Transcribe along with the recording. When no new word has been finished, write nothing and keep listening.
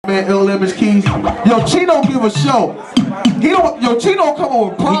him his keys. Yo, Chino give a show. He don't. Yo, Chino come on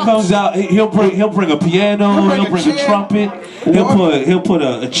with props. He comes out. He'll bring a piano. He'll bring a trumpet. He'll put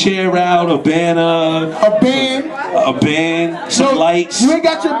a chair out, a banner, a band, some lights. You ain't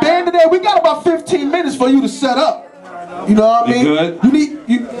got your band today. We got about 15 minutes for you to set up. You know what I mean? Good. You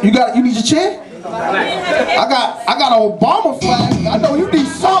need your chair? I got an Obama flag. I know you need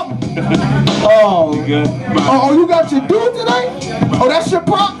something. Oh, good. Oh, you got your dude today? Oh, that's your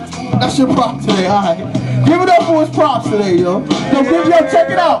prop? That's your prop today. All right. Give it up for his props today, yo. Yo, check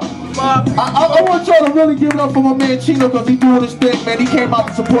it out. I want y'all to really give it up for my man Chino because he doing his thing, man. He came out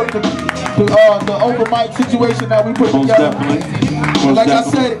to support the open mic situation that we put together. Most like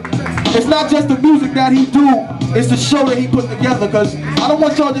definitely. I said, it's not just the music that he do, it's the show that he put together, because I don't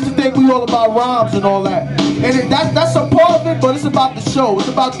want y'all just to think we all about rhymes and all that. And that's a part of it, but it's about the show. It's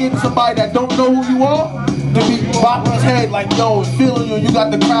about getting somebody that don't know who you are to be bopping his head like, yo, feeling you, and you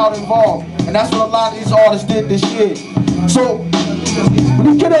got the crowd involved. And that's what a lot of these artists did this year. So, when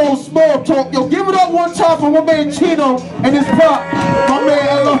you get a little small talk, yo, give it up one time for my man Chino and his prop, my man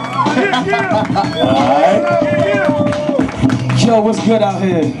L.O. Alright. Yo, what's good out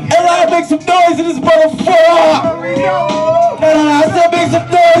here? L.O. make some noise in this motherfucker! I said make some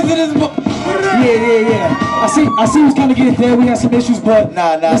noise in this Yeah. I see who's kind of getting there. We had some issues, but...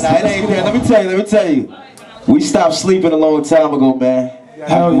 Nah, it ain't there. Let me tell you. We stopped sleeping a long time ago, man.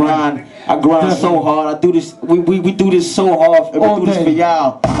 I grind so hard. I do this. We do this so hard. And we do this for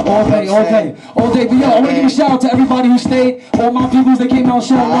y'all. All day. But yo, I want to give a shout out to everybody who stayed. All my peoples that came out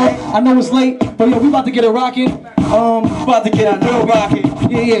showing love. I know it's late, but yo, we about to get it rocking. About to get our real rocking.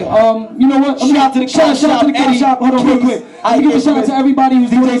 Yeah. You know what? Shout out to the cop shop. Hold on, real quick. I give a shout out to everybody who's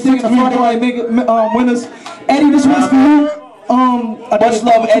doing this thing in the Friday Night winners. Eddie, this one's for you. Much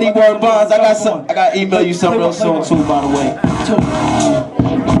love, Eddie Word Bonds. I got email you something real soon too, by the way.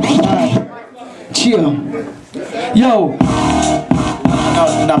 Chill. Yo.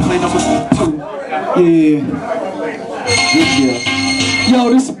 Now play number 2. Yeah. Yo,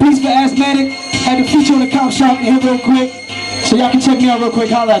 this is a piece for Asthmatic. Had to feature on the cop shop here real quick. So y'all can check me out real quick.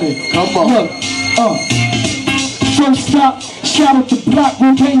 Holla at it. Come on. Look. First stop. Shout out the block,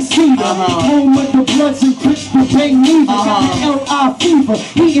 we can't see them. Home of the Bloods and Crips, but ain't neither. Got the L.I. fever.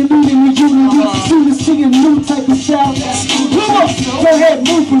 He eluding the unit. Soon to see a new type of style. Come on, go ahead,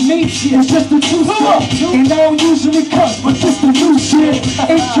 move with me. It's just a two-step. And I don't usually cut, but just a new shit.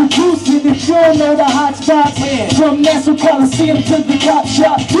 Introducing, if you don't know the hot spots. From Nassau Coliseum to the cop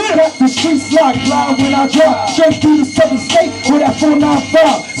shop. Got the streets locked, live when I drop. Straight through the southern state with that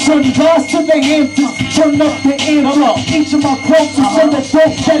 495. Sunrise to the Hamptons. Turn up the amp. Each of my quotes is on the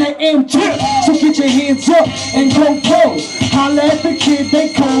dope that I am drip. So get your hands up and go pro. Holla at the kid,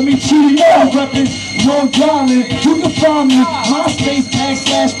 they call me Chino. Reppin' Long Island, you can find me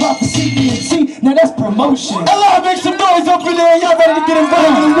MySpace /Prophecy ENT. Now that's promotion. L.O. make some noise up in there. Y'all ready to get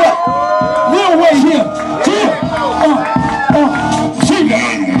involved in what? Real way here. Chino,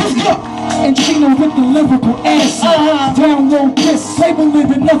 let's go. And Chino with the lyrical acid. Down low piss, label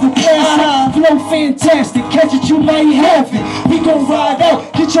with another classic. Flow fantastic, catch it, you might have it. We gon' ride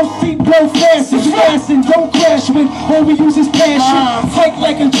out, get your feet blow fast. It's fasten, don't crash when all we use is passion. Fight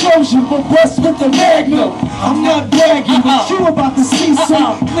like a Trojan, but bust with the Magnum. I'm not bragging, but you about to see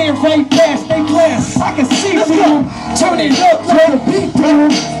some. Clear right past they glass, I can see through. Turn it up like a beat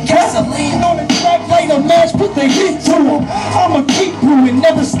boom. Gasoline on the track, light a match, put the heat to them. I'ma keep brewing,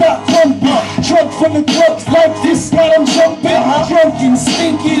 never stop pumping. Drunk from the clubs like this, got them jumping. Drunken,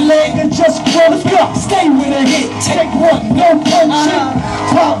 stinky leg and just crunch. Stay with a hit, take one, no punching.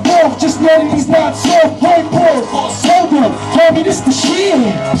 Pop off, just know that he's not soft. Hard board, hold up, homie, this the shit.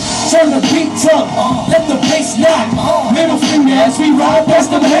 Turn the beat up, let the bass knock. Middle finger as we ride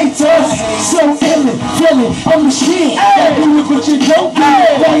past them haters. So ill it, feel it, I'm the shit. I do it, but you don't do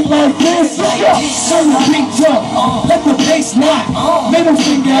it right like this. Turn the beat up, let the bass knock. Middle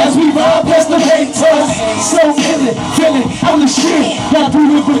finger as we ride past the haters. So ill it, feel it, I'm the shit. I do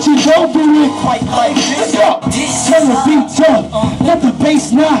it, but you don't do it quite like this. Turn the beat up, let the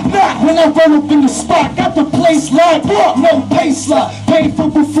bass knock. When I roll up in the spot, got the place locked. No pace lock,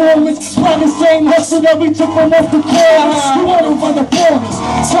 painful performance. By the same hustle that we took from off the corners. You wanna run the borders,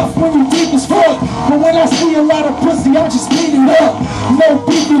 tough when you deep as fuck. But when I see a lot of pussy, I just beat it up. No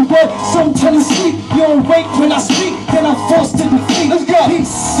beefing, but some Tennessee. You don't wait when I speak, then I'm forced to defeat. Let's go.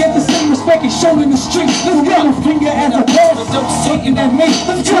 Peace, get the same respect and shown in the streets. Let's go. Middle finger at the boss, taking at me.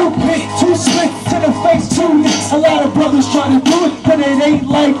 Let's go. Too slick to the face, too licks. A lot of brothers try to do it, but it ain't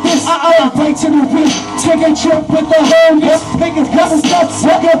like this. Right to the whip, take a trip with the homies. Make a couple stops,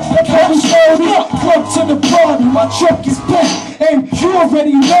 walk up, a couple shoulders. Club to the party, my truck is back, and you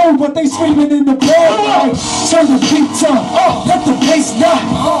already know what they screaming in the bed. Like, turn the beat up, let the bass knock.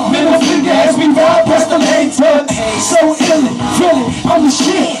 Middle finger as we ride past the haters. So ill it, feel it, I'm the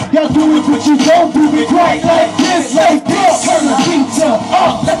shit. Y'all do it, but you don't do it right like this, like this. Turn the beat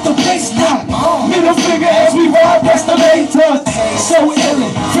up, let the bass knock. Middle finger as we ride past the haters. So ill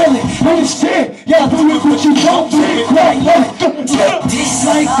it, feel it, I'm the shit. Y'all do it, but you don't do it right like this,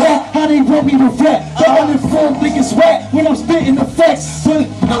 like that. How they want me to rap? The uninformed think it's whack when I'm spitting the facts. But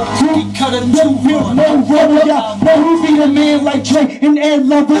no cookie cutter, no real, no rubber. Y'all know who be the man like Dre and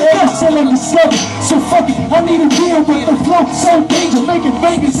L.O Crrushed. Still on the slug. So fuck it, I need a deal with the flow. So danger, making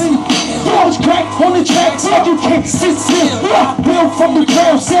babies in doors crack on the track. So you can't sit still. Build from the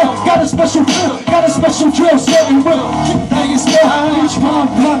ground, cell. Got a special feel, got a special drill. Certain will. Now you start each rhyme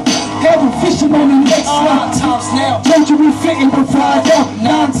block. Have a fishing on the next line. Times now. Told you we fitting to find out.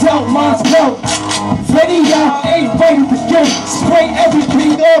 Nines out, mine's out. Ready out, ain't ready to game. Spray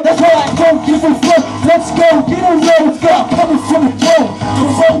everything up, that's why I don't give a fuck. Let's go, get a road, got coming from the throne. The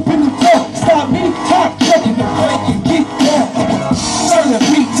rope in the door, stop me, top checking the break and get down. Turn the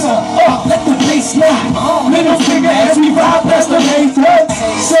beat up, let the bass knock. Middle finger as we ride past the haters.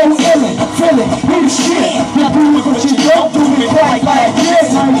 So ill it, feel it, we the shit. You do it, but you don't do it quite like this.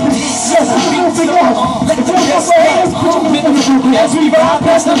 Yes, middle finger up, let the bass knock. As we ride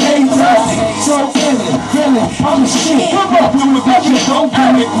past the haters. So ill it, feel it, I'm the shit. Come on, do it, but you don't do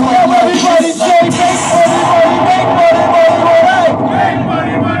it quite like this. Everybody say, make money, make money, make money, make money, make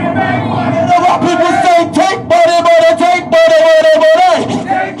money, make money. You know what people say, take money, money, take money, money, money.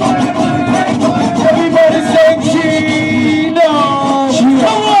 Take money, money, take money. Everybody say, Chino.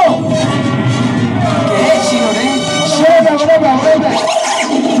 Come on. Okay, Chino, then.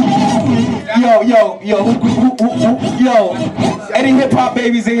 Yo, any hip hop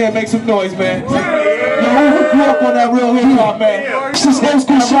babies in here, make some noise, man. Yo, who grew up on that real hip hop, man? It's just old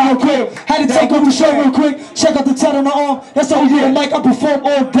school shit real quick. Had to take off the show real quick. Check out the tat on the arm. That's all you get. Like I perform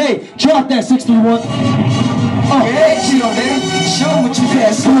all day. Drop that 631. Okay, Chino, then. Show them what you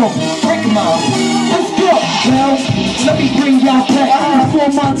got. Come on. Break them out. Let's go. Well, let me bring y'all back.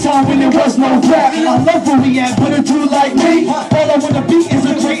 Before my time when there was no rap. I love where we at, but a dude like me. All I wanna be is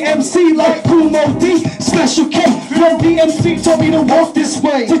a great MC like Kumo D. Special K from DMC told me to walk this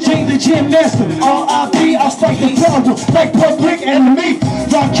way. To change the jam master. R.I.P. I strike the terrible like Public Enemy.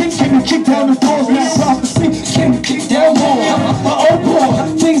 Rock King came and kicked down the doors. Now prophecy came and kicked down more. Oh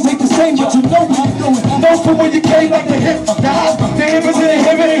boy, things ain't the same, but you know what I'm doing. Know from where you came like the hip. The hop, the hip is in the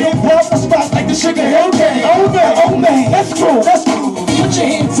hip and the hip hop. A spot like the Sugar Hill Gang. Oh man, that's cool, that's cool. Put your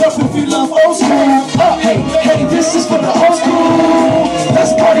hands up if you love old school. Hey, hey, this is for the old school.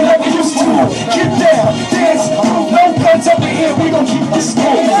 Let's party like we used to. Get down, dance, no guns up in here. We gon' keep this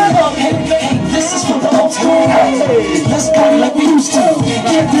cool. Hey, hey, this is for the old school. Hey, let's party like we used to.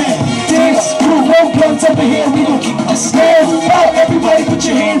 Get down, dance, no guns up in here. We gon' keep this cool. Everybody put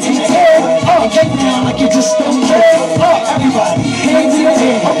your hands in the air. Get down like you just don't care. Everybody, hands in the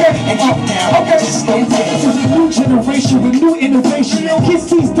air. And get down like you just don't care. This is a new generation with new innovation. Kids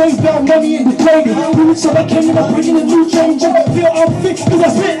these days about money and the trading. So I came in, I'm bringing a new change. I feel I'm fit because I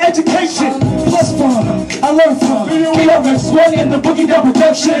spent education. Plus fun, I learned from KRS-One and the Boogie Down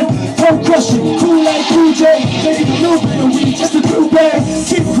production. L.O Crrushed, cool like Cool J. Ready to move in a week, just a crew bag.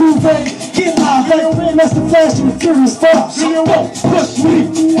 Keep grooving, get high like Grandmaster Flash and the Furious 5. So don't push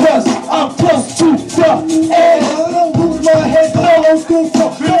me, cause I'm close to the edge. I don't lose my head, no old school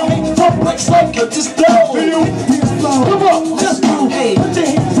talk. No hate complex like a just go. Come on, let's go. Hey, put your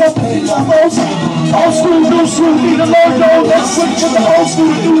hands up and you love old school. Old school, new school, need a logo. Let's switch to the old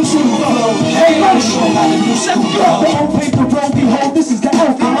school, new school. Hey, let's go. The old paper road, behold, this is the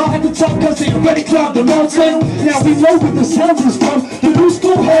outcome. At the top, cause they already climbed the mountain. Now we know where the sound is from. The new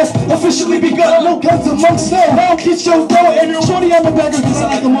school has officially begun. No guns amongst them. Now get your dough. And shorty, I'm a beggar, cause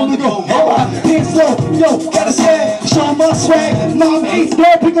I like them on the go. Dance slow, yo, gotta swag. Show my swag. Mom hates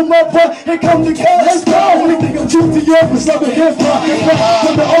dad, pick them up, but here come the cat. Let's go. Anything I'm true to Europe is love and hip hop.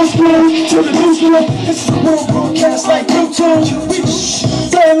 From the old school to the new school. It's the world broadcast like YouTube. We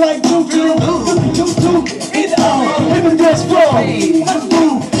sound like YouTube. It's on. Hit the dance floor. Let's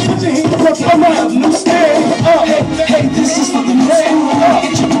move. Put your hands up. I'm out. New style. Hey, this is for the new school.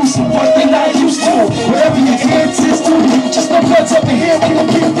 Introducing what they not used to. Whatever your hands is to. Just no guts up in here. We gon'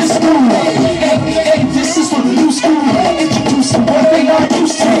 keep this school. Hey, this is for the new school. Introducing what they not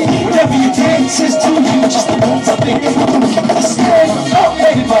used to. Whatever your dance is to. Just no guts up in here. We gon' keep this school.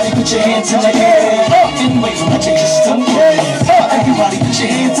 Everybody put your hands in the air. And wave like you just don't care. Everybody put your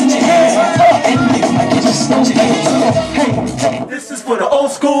hands in the air. And wave like you just don't care. Hey, this is for the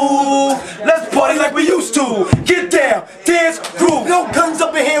old school. Let's party like we used to. Get down, dance, groove, no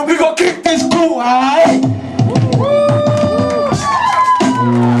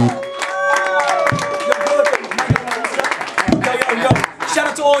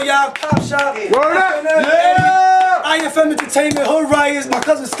Shop. Word up! Yeah! IFM Entertainment, Hood Riots, my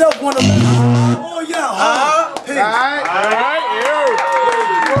cousin Stealth, one of them. Oh, yeah, peace.